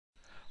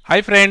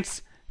Hi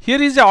friends,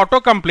 here is the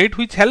autocomplete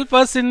which help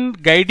us in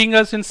guiding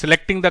us in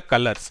selecting the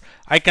colors.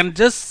 I can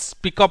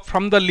just pick up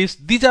from the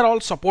list. These are all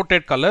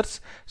supported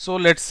colors. So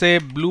let's say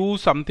blue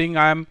something,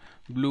 I am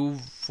blue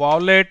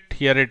violet,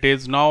 here it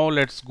is. Now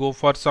let's go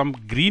for some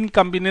green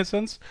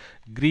combinations,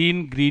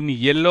 green, green,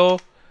 yellow.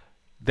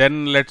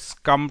 Then let's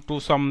come to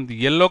some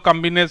yellow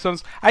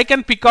combinations. I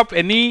can pick up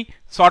any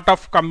sort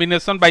of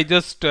combination by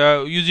just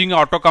using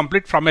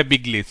autocomplete from a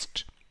big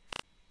list.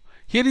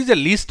 Here is a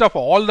list of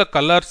all the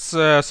colors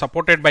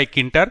supported by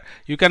Tkinter.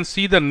 You can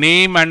see the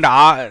name and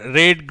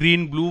red,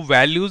 green, blue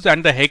values,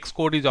 and the hex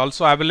code is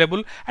also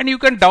available, and you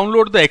can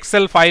download the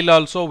Excel file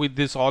also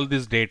with all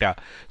this data.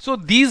 So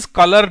these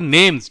color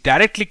names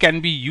directly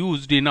can be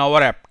used in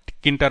our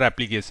Tkinter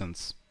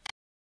applications.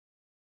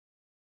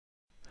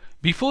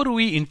 Before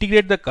we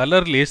integrate the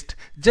color list,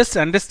 just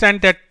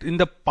understand that in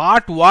the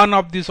part 1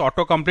 of this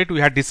autocomplete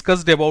we have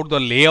discussed about the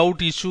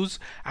layout issues,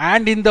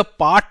 and in the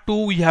part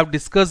 2 we have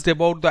discussed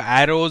about the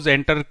arrows,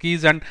 enter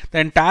keys, and the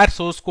entire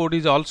source code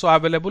is also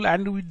available,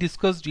 and we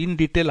discussed in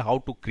detail how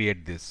to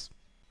create this.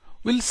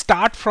 We'll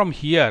start from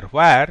here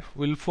where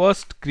we'll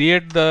first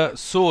create the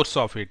source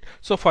of it.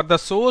 So for the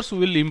source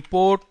we'll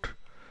import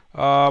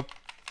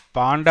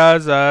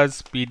pandas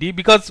as pd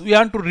because we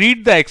want to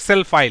read the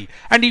Excel file,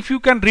 and if you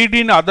can read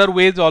in other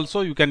ways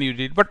also you can use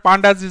it, but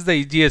pandas is the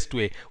easiest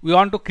way. We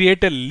want to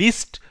create a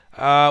list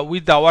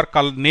with our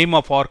name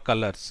of our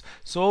colors.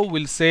 So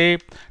we'll say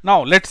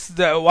now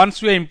once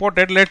we are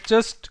imported, let's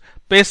just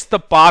paste the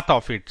path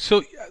of it.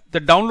 So the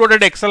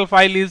downloaded Excel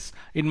file is,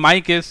 in my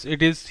case,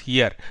 it is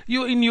here.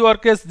 In your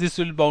case this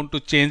will bound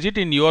to change it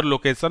in your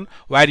location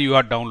where you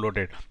are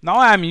downloaded. Now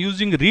I am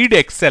using read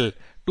Excel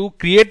to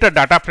create a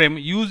data frame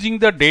using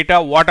the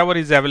data whatever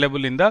is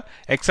available in the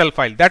Excel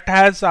file. That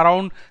has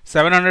around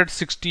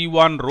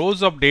 761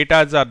 rows of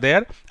data are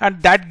there,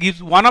 and that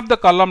gives one of the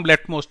column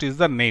leftmost is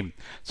the name.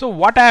 So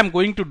what I am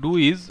going to do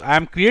is I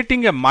am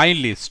creating a my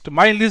list.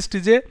 My list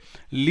is a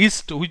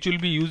list which will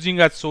be using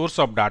as source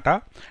of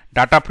data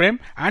frame,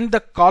 and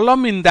the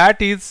column in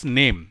that is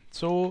name.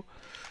 So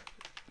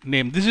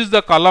name, this is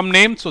the column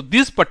name. So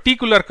this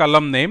particular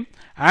column name,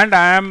 and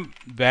I am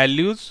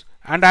values,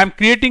 and I am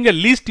creating a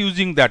list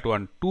using that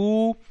one,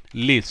 to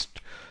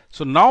list.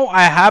 So now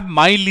I have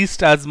my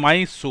list as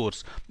my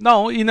source.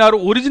 Now in our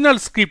original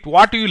script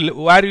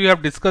where you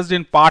have discussed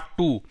in part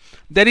 2,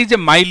 there is a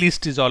my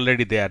list is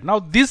already there. Now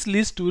this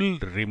list will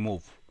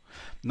remove.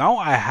 Now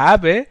I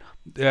have a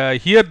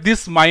here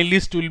this my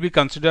list will be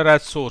considered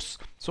as source.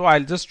 So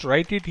I'll just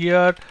write it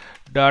here,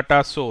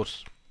 data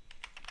source.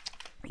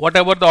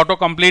 Whatever the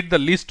autocomplete, the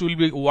list will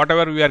be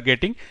whatever we are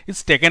getting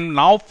is taken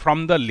now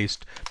from the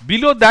list.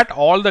 Below that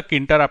all the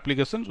Tkinter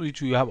applications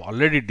which we have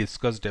already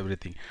discussed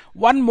everything.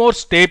 One more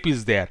step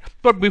is there,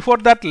 but before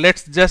that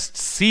let's just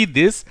see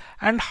this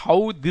and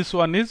how this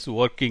one is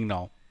working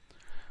now.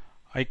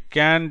 I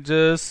can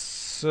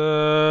just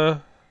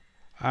I'm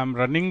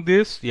running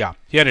this. Yeah,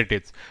 here it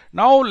is.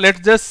 Now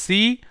let's just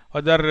see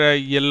whether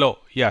yellow,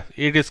 yeah,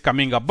 it is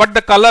coming up, but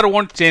the color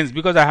won't change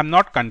because I have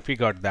not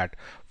configured that.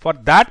 For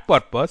that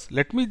purpose,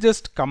 let me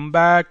just come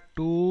back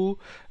to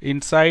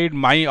inside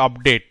my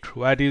update.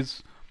 Where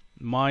is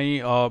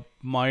my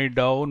my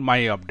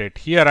update?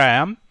 Here I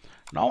am.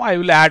 Now I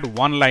will add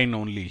one line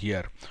only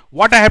here.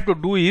 What I have to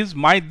do is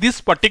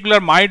this particular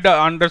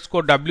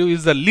underscore w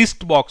is the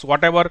list box,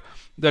 whatever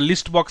the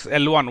list box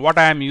L1 what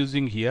I am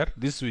using here,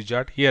 this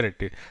widget, here it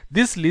is.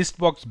 This list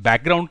box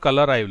background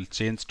color I will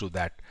change to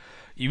that.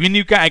 Even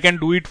I can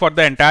do it for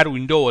the entire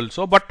window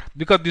also, but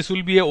because this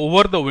will be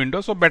over the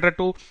window, so for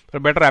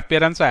better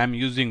appearance I am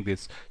using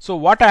this. So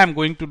what I am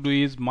going to do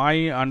is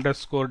my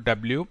underscore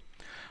w.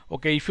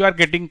 Okay, if you are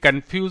getting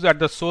confused at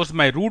the source,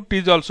 my root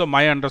is also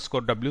my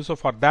underscore w. So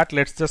for that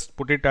let's just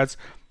put it as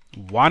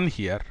 1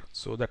 here,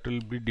 so that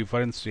will be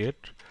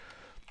differentiate,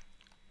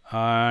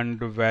 and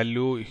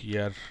value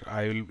here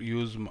I will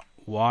use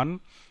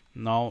 1.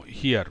 Now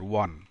here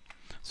 1.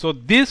 So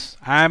this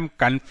I am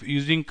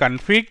using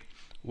config.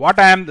 What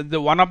I am,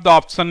 one of the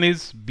option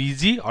is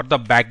BG or the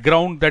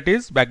background, that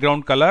is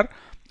background color,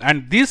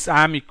 and this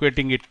I am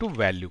equating it to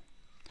value.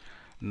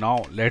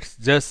 Now let's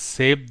just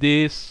save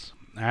this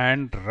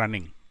and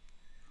running.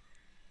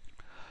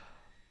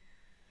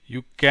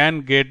 You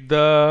can get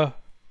the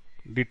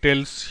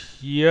details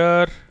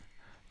here.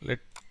 Let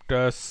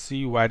us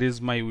see where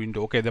is my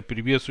window. Okay, the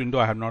previous window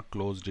I have not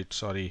closed it,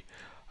 sorry.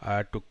 I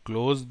have to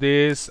close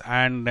this,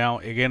 and now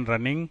again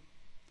running,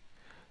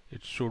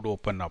 it should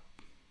open up.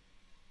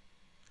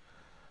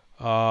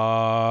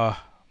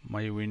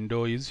 My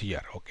window is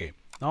here. Okay,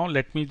 now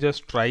let me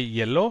just try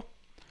yellow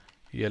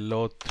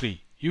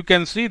 3. You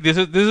can see this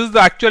is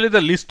actually the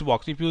list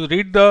box. If you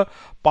read the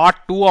part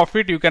 2 of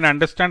it, you can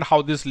understand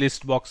how this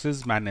list box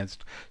is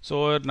managed.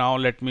 So now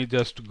let me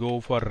just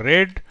go for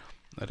red,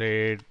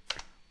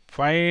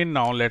 fine.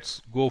 Now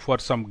let's go for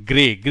some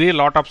gray.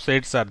 Lot of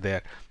shades are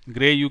there.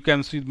 Gray, you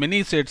can see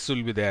many shades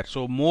will be there.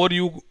 So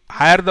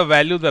higher the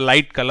value, the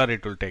light color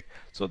it will take.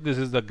 So this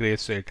is the gray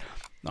shade.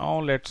 Now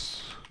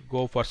let's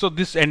go for. So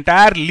this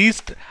entire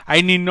list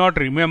I need not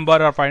remember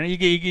or find.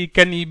 It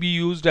can be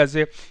used as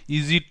a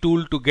easy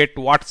tool to get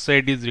what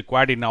set is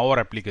required in our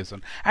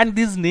application. And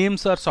these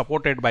names are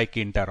supported by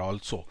Tkinter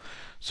also.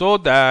 So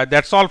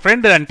that's all,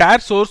 friend. The entire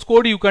source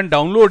code you can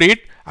download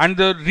it and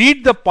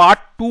read the part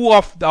 2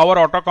 of our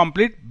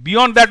autocomplete.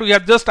 Beyond that, we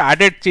have just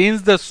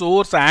changed the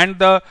source and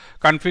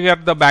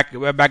configure the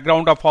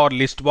background of our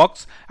list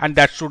box, and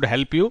that should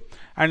help you.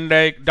 And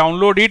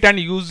download it and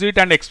use it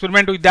and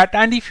experiment with that.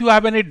 And if you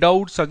have any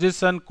doubts,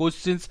 suggestions,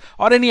 questions,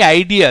 or any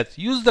ideas,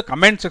 use the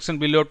comment section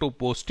below to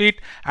post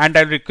it. And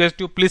I request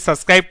you please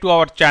subscribe to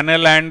our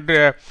channel and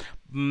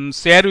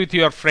share with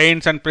your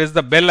friends and press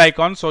the bell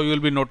icon so you will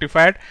be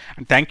notified.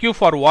 And thank you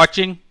for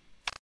watching.